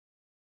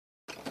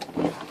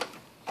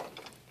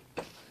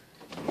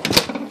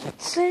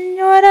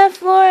Senora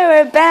Flora,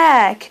 we're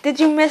back. Did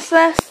you miss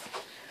us?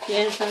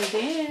 Yes, I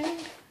did.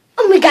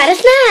 And we got a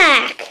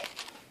snack.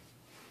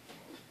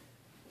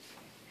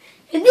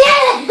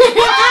 Yeah.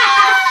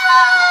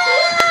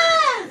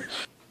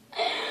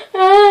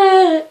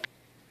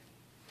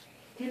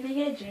 Can I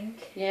get a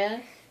drink?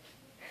 Yes.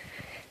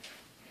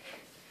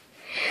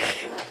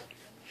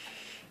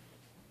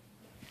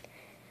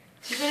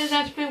 You better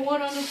not spill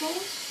water on the floor.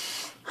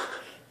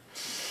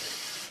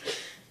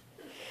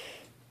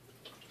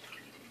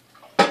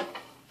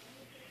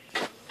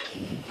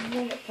 I'm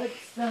gonna put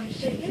some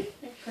sugar.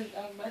 I'm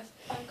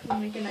gonna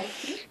make an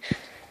ice cream.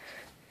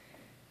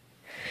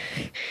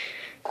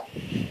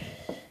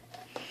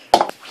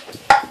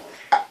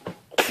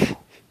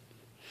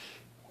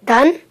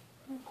 Done?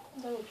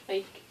 That was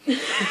fake.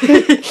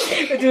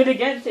 We'll do it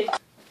again. Take.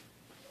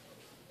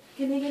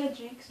 Can I get a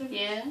drink, sir?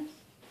 Yes.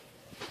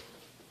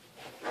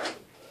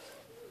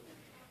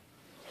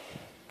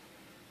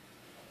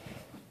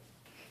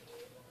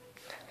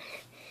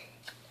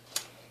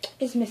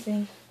 It's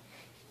missing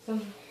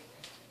some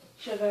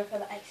sugar for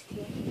the iced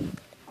tea.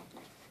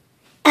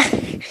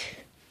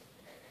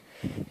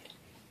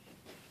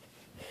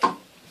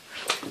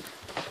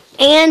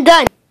 And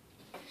done.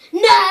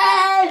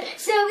 No,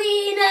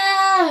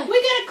 Selena. We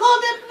gotta call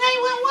the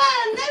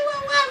 911.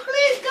 911,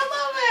 please come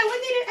over. We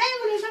need an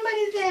ambulance.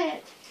 Somebody's dead.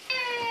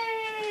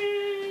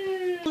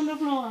 On the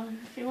floor.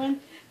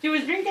 She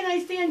was drinking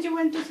iced tea and she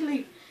went to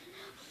sleep.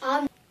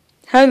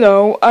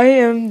 Hello, I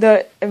am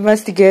the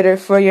investigator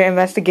for your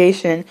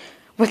investigation.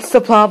 What's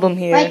the problem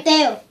here? Right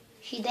there.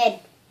 She did.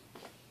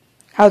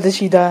 How did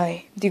she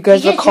die? Do you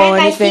guys She just recall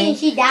drank iced tea anything? and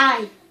she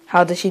died.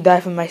 How did she die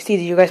from iced tea?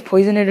 Did you guys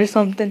poison it or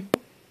something?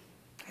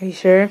 Are you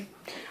sure?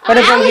 What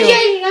I about was you?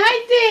 saying,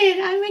 I did.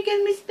 I make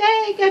a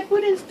mistake. I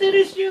put instead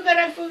of sugar,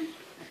 I put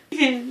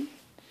poison.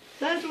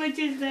 That's what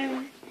you said.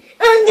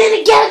 I'm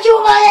gonna get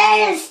your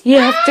ass. You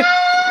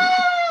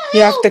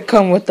have to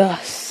come with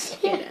us.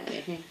 Get out of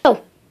here.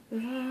 Oh.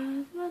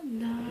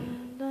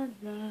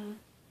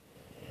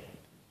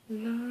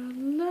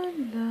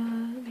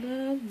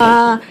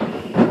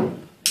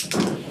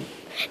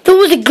 There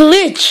was a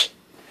glitch.